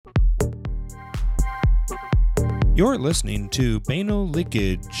You're listening to Bano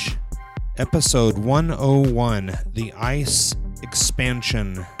Leakage, Episode 101, The Ice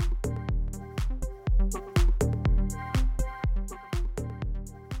Expansion.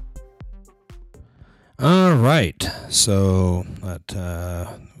 All right, so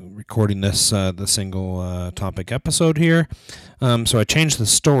recording this the single topic episode here. So I changed the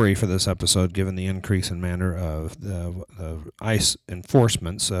story for this episode given the increase in manner of the ICE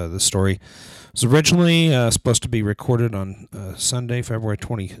enforcements. The story was originally supposed to be recorded on Sunday, February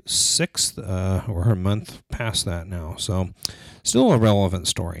 26th, or a month past that now. So still a relevant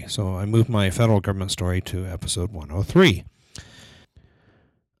story. So I moved my federal government story to episode 103.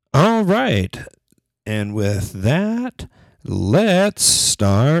 All right. And with that, let's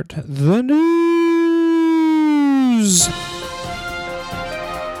start the news.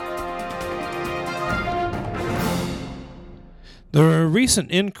 The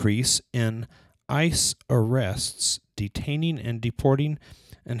recent increase in ICE arrests, detaining and deporting,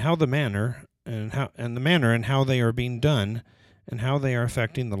 and how the manner in how they are being done, and how they are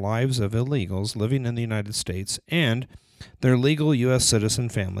affecting the lives of illegals living in the United States and their legal U.S. citizen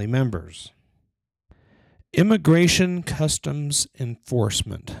family members. Immigration Customs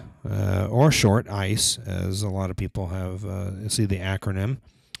Enforcement, or short ICE, as a lot of people have see the acronym,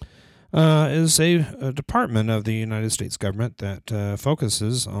 is a department of the United States government that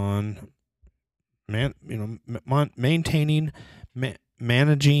focuses on maintaining,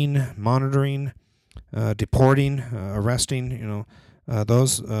 managing, monitoring, deporting, arresting,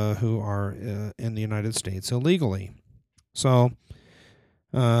 those who are in the United States illegally. So,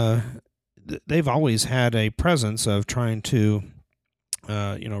 they've always had a presence of trying to,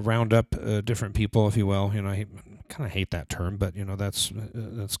 round up different people, if you will. I kind of hate that term, but that's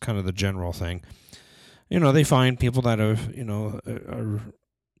kind of the general thing. They find people that are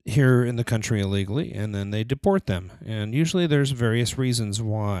here in the country illegally, and then they deport them. And usually, there's various reasons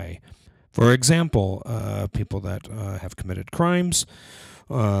why. For example, people that have committed crimes,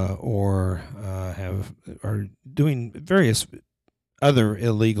 or are doing various other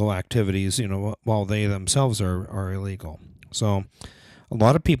illegal activities, while they themselves are illegal. So a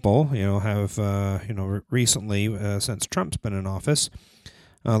lot of people, have, recently, since Trump's been in office,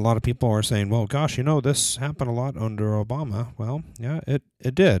 a lot of people are saying, well, gosh, this happened a lot under Obama. Well, yeah, it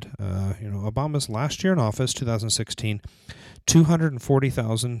did. Obama's last year in office, 2016,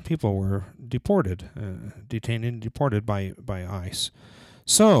 240,000 people were deported, detained and deported by ICE.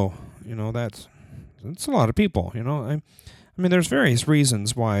 So, that's a lot of people, I mean, there's various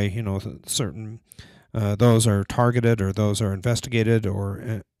reasons why, certain those are targeted or those are investigated,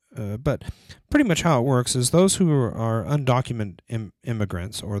 but pretty much how it works is those who are undocumented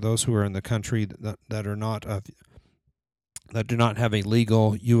immigrants, or those who are in the country that are not that do not have a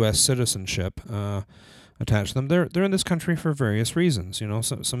legal U.S. citizenship attached to them. They're in this country for various reasons. We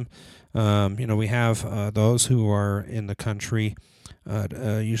have those who are in the country.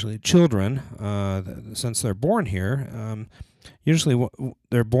 Usually children, since they're born here, usually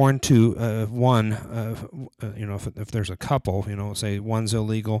they're born to one, if there's a couple, say one's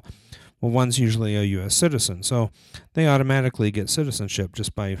illegal, well, one's usually a U.S. citizen. So they automatically get citizenship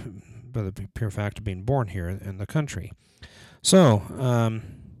just by the pure fact of being born here in the country. So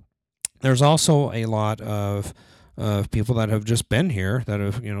there's also a lot of people that have just been here, that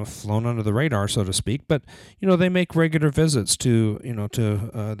have flown under the radar, so to speak, but they make regular visits to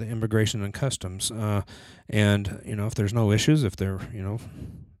the Immigration and Customs, and if there's no issues, if they're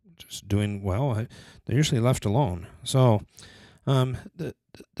just doing well, they're usually left alone. So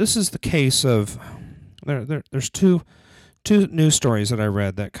this is the case of there's two news stories that I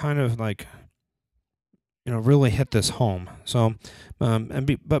read that kind of like really hit this home. So,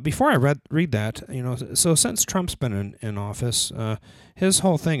 but before I read that, so since Trump's been in office, his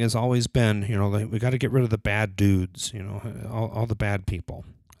whole thing has always been, we got to get rid of the bad dudes, all the bad people.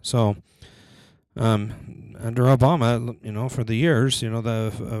 So, under Obama, for the years,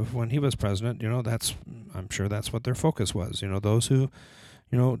 when he was president, I'm sure that's what their focus was. Those who,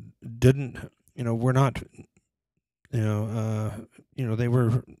 didn't, were not, they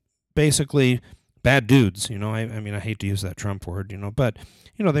were basically bad dudes, I mean, I hate to use that Trump word, but,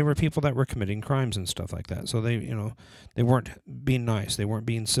 they were people that were committing crimes and stuff like that. So they weren't being nice. They weren't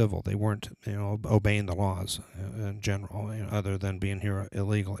being civil. They weren't, obeying the laws in general, other than being here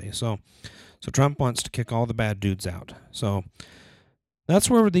illegally. So Trump wants to kick all the bad dudes out. So that's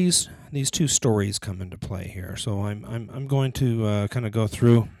where these two stories come into play here. So I'm going to kind of go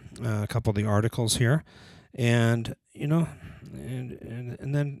through a couple of the articles here, and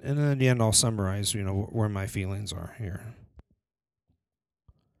and then at the end I'll summarize where my feelings are here.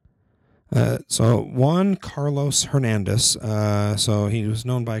 So Juan Carlos Hernandez, so he was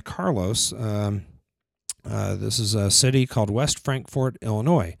known by Carlos. This is a city called West Frankfort,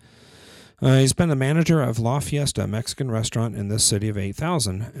 Illinois. He's been the manager of La Fiesta, a Mexican restaurant in this city of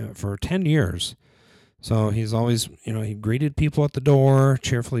 8,000 for 10 years. So he's always, he greeted people at the door,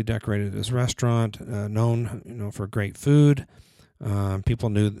 cheerfully decorated his restaurant, known, for great food. People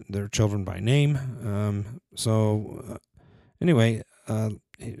knew their children by name. Anyway,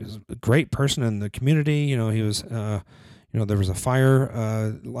 he was a great person in the community. He was, there was a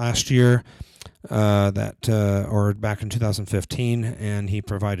fire last year or back in 2015, and he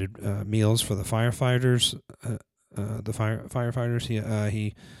provided meals for the firefighters.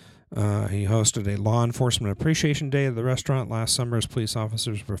 He hosted a law enforcement appreciation day at the restaurant last summer as police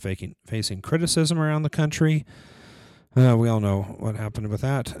officers were facing criticism around the country. We all know what happened with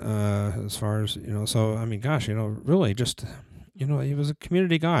that as far as, so, I mean, gosh, really just, he was a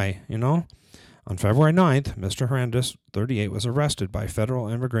community guy, On February 9th, Mr. Hernandez, 38, was arrested by federal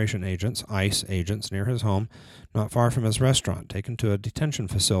immigration agents, ICE agents, near his home, not far from his restaurant, taken to a detention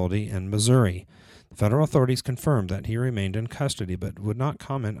facility in Missouri. The federal authorities confirmed that he remained in custody but would not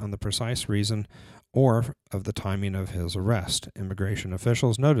comment on the precise reason or of the timing of his arrest. Immigration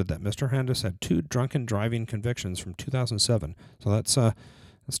officials noted that Mr. Hernandez had 2 drunken driving convictions from 2007, so that's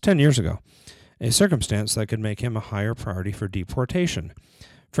 10 years ago, a circumstance that could make him a higher priority for deportation.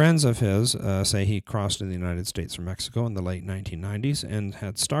 Friends of his say he crossed in the United States from Mexico in the late 1990s and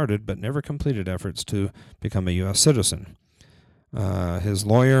had started but never completed efforts to become a U.S. citizen. His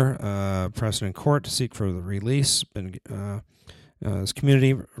lawyer pressed in court to seek for the release, his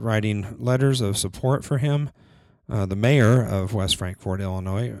community writing letters of support for him. The mayor of West Frankfort,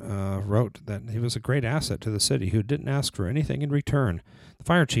 Illinois, wrote that he was a great asset to the city who didn't ask for anything in return. The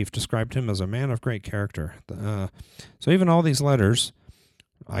fire chief described him as a man of great character. So even all these letters,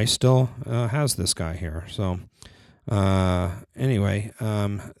 I still has this guy here. So anyway,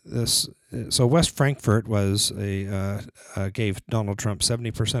 so West Frankfort was gave Donald Trump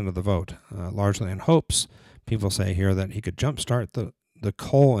 70% of the vote, largely in hopes, people say here, that he could jumpstart the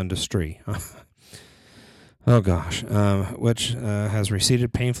coal industry. Oh gosh, which has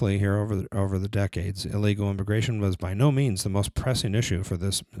receded painfully here over the decades. Illegal immigration was by no means the most pressing issue for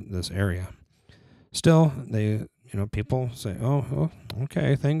this area. Still, people say, "Oh,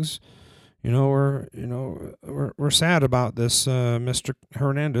 okay, things, we're sad about this, Mr.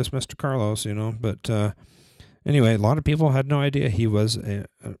 Hernandez, Mr. Carlos, But anyway, a lot of people had no idea he was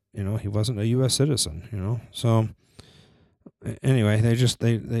he wasn't a U.S. citizen, So anyway,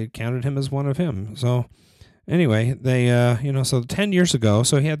 they counted him as one of him. So anyway, they so 10 years ago,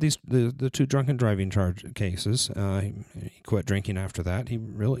 so he had the 2 drunken driving charge cases. He quit drinking after that. He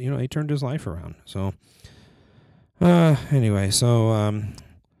really, he turned his life around. So. Anyway, so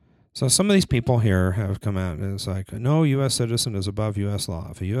some of these people here have come out and it's like, no U.S. citizen is above U.S. law.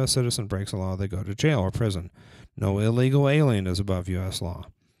 If a U.S. citizen breaks a law, they go to jail or prison. No illegal alien is above U.S. law.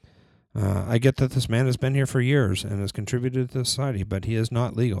 I get that this man has been here for years and has contributed to society, but he is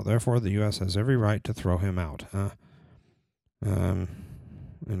not legal. Therefore, the U.S. has every right to throw him out.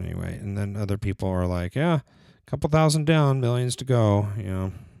 Anyway, and then other people are like, yeah, a couple thousand down, millions to go,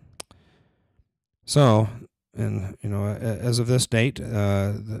 So... And, as of this date,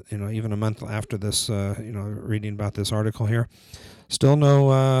 even a month after this, reading about this article here, still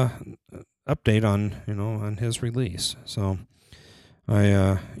no update on his release. So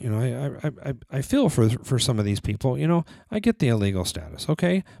I feel for some of these people. I get the illegal status,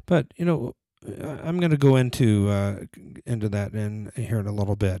 okay, but I'm going to go into that in here in a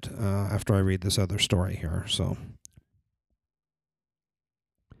little bit after I read this other story here. So.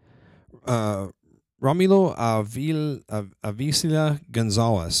 Romulo Avicilla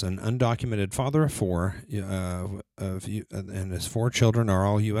Gonzalez, an undocumented father of 4, and his 4 children are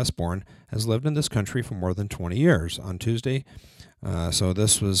all U.S. born, has lived in this country for more than 20 years. On Tuesday, so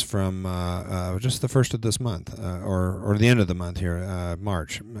this was from just the first of this month, or the end of the month here,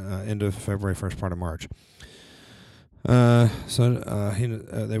 March, end of February, first part of March.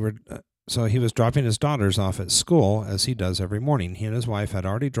 So he was dropping his daughters off at school, as he does every morning. He and his wife had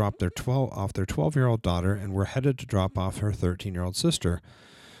already dropped their 12-year-old daughter and were headed to drop off her 13-year-old sister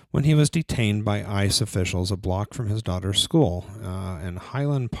when he was detained by ICE officials a block from his daughter's school in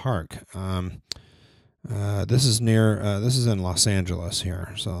Highland Park. This is in Los Angeles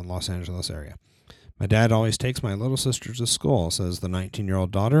here, so in Los Angeles area. My dad always takes my little sister to school, says the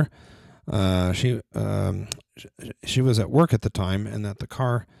 19-year-old daughter. She was at work at the time, and that the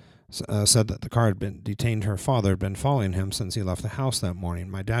car... said that the car had been detained. Her father had been following him since he left the house that morning.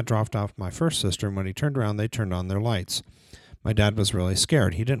 My dad dropped off my first sister, and when he turned around, they turned on their lights. My dad was really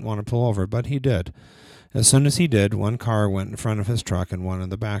scared. He didn't want to pull over, but he did. As soon as he did, one car went in front of his truck and one in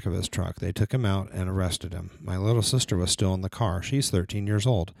the back of his truck. They took him out and arrested him. My little sister was still in the car. She's 13 years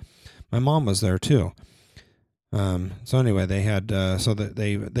old. My mom was there too. So anyway, they had so that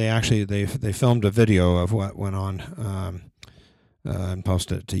they filmed a video of what went on and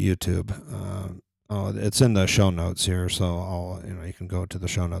posted it to YouTube. It's in the show notes here, so you can go to the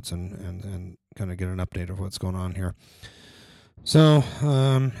show notes and kind of get an update of what's going on here. So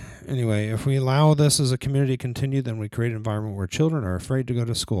anyway, if we allow this as a community to continue, then we create an environment where children are afraid to go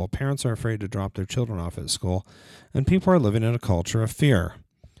to school, parents are afraid to drop their children off at school, and people are living in a culture of fear.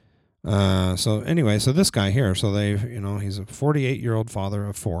 So this guy here, he's a 48-year-old father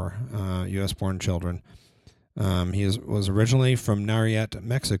of 4 U.S.-born children. He was originally from Nayarit,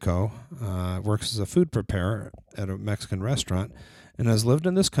 Mexico, works as a food preparer at a Mexican restaurant, and has lived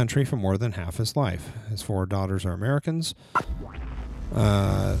in this country for more than half his life. His 4 daughters are Americans.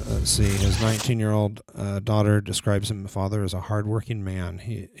 Let's see, his 19-year-old daughter describes him, father, as a hardworking man.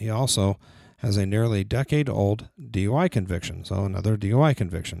 He also has a nearly decade-old DUI conviction, so another DUI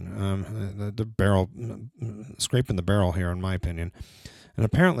conviction. The barrel, scraping the barrel here, in my opinion. And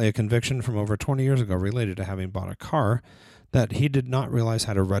apparently a conviction from over 20 years ago related to having bought a car that he did not realize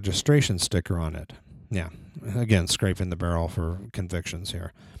had a registration sticker on it. Yeah, again, scraping the barrel for convictions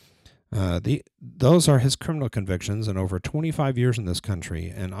here. Those are his criminal convictions in over 25 years in this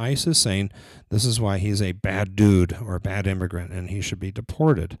country, and ICE is saying this is why he's a bad dude or a bad immigrant and he should be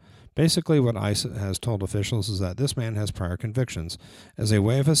deported. Basically, what ICE has told officials is that this man has prior convictions as a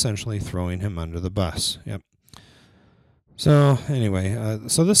way of essentially throwing him under the bus. Yep. So anyway,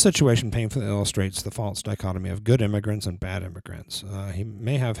 so this situation painfully illustrates the false dichotomy of good immigrants and bad immigrants. He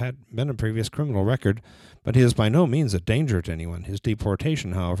may have been a previous criminal record, but he is by no means a danger to anyone. His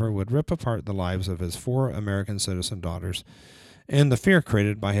deportation, however, would rip apart the lives of his 4 American citizen daughters, and the fear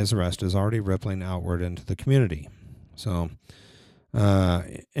created by his arrest is already rippling outward into the community. So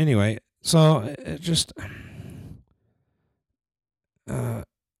anyway, so it just...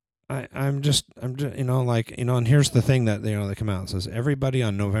 I'm just, and here's the thing that, they come out and says, everybody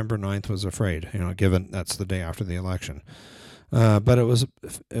on November 9th was afraid, given that's the day after the election. But it was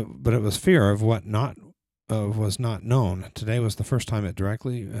fear of what was not known. Today was the first time it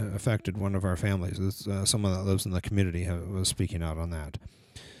directly affected one of our families. It's, someone that lives in the community was speaking out on that.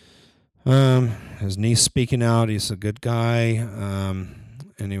 His niece speaking out. He's a good guy.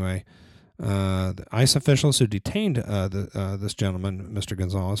 The ICE officials who detained this gentleman, Mr.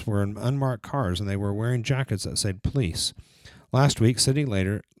 Gonzalez, were in unmarked cars, and they were wearing jackets that said police. Last week, city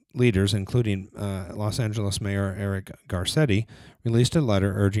leaders, including Los Angeles Mayor Eric Garcetti, released a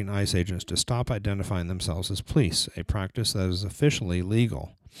letter urging ICE agents to stop identifying themselves as police, a practice that is officially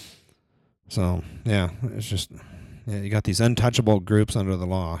legal. So, yeah, it's just, you got these untouchable groups under the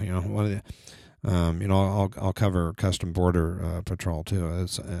law. One of the... I'll cover Custom Border Patrol too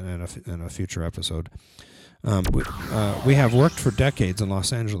in a future episode. We have worked for decades in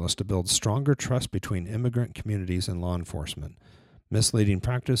Los Angeles to build stronger trust between immigrant communities and law enforcement. Misleading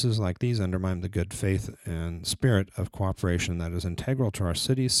practices like these undermine the good faith and spirit of cooperation that is integral to our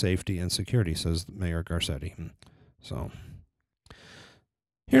city's safety and security, says Mayor Garcetti. So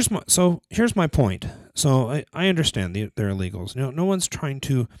here's my point. So I understand they're illegals. No one's trying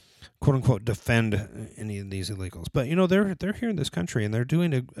to, quote unquote, defend any of these illegals, but they're here in this country and they're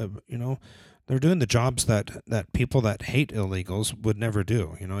doing they're doing the jobs that people that hate illegals would never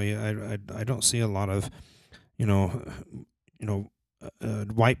do. I don't see a lot of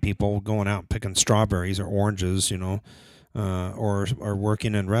white people going out picking strawberries or oranges, or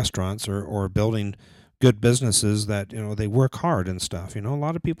working in restaurants or building good businesses that, they work hard and stuff. A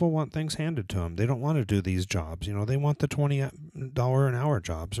lot of people want things handed to them. They don't want to do these jobs. They want the $20 an hour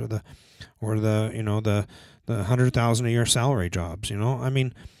jobs or the $100,000 a year salary jobs.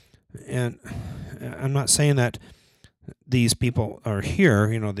 And I'm not saying that these people are here,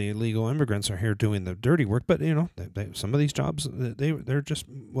 the illegal immigrants are here doing the dirty work, but some of these jobs, they're just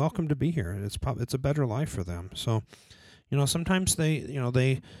welcome to be here. It's a better life for them. So, sometimes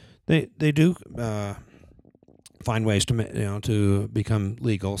they do find ways to become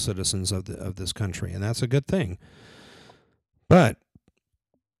legal citizens of this country, and that's a good thing. But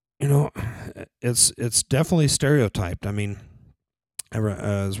it's definitely stereotyped. I mean, I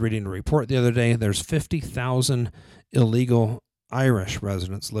was reading a report the other day. There's 50,000 illegal Irish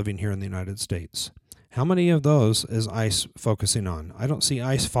residents living here in the United States. How many of those is ICE focusing on? I don't see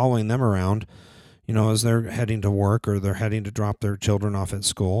ICE following them around, as they're heading to work or they're heading to drop their children off at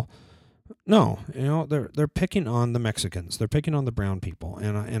school. No, they're picking on the Mexicans. They're picking on the brown people,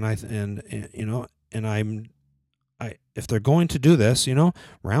 and if they're going to do this,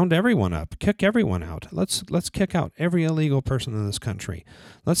 round everyone up, kick everyone out. Let's kick out every illegal person in this country.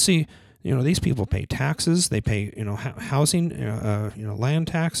 Let's see, these people pay taxes. They pay, housing, land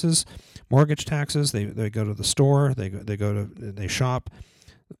taxes, mortgage taxes. They go to the store. They shop.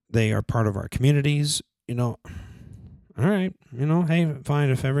 They are part of our communities. All right. Hey, fine.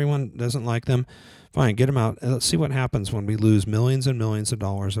 If everyone doesn't like them, fine, get them out. Let's see what happens when we lose millions and millions of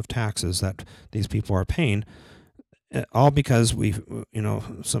dollars of taxes that these people are paying. All because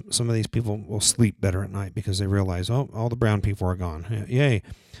some of these people will sleep better at night because they realize, all the brown people are gone. Yay.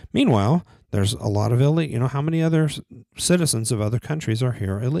 Meanwhile, there's a lot of how many other citizens of other countries are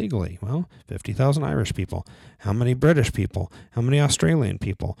here illegally? Well, 50,000 Irish people. How many British people? How many Australian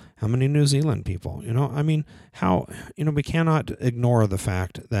people? How many New Zealand people? How, we cannot ignore the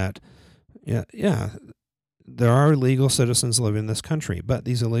fact that, there are illegal citizens living in this country, but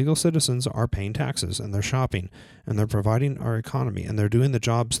these illegal citizens are paying taxes, and they're shopping, and they're providing our economy, and they're doing the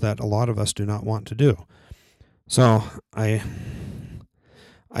jobs that a lot of us do not want to do. So I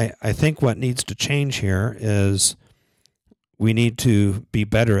think what needs to change here is we need to be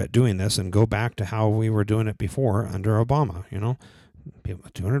better at doing this and go back to how we were doing it before under Obama.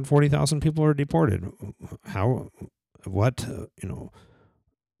 240,000 people are deported. What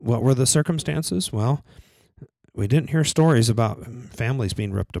were the circumstances? Well, we didn't hear stories about families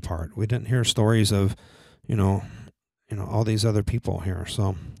being ripped apart. We didn't hear stories of, all these other people here.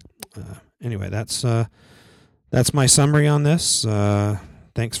 So, anyway, that's my summary on this.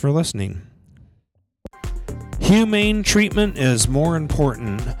 Thanks for listening. Humane treatment is more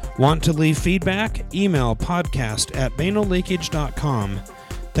important. Want to leave feedback? Email podcast@banalleakage.com.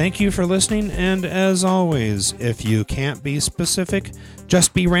 Thank you for listening, and as always, if you can't be specific,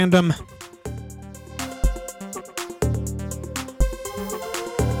 just be random.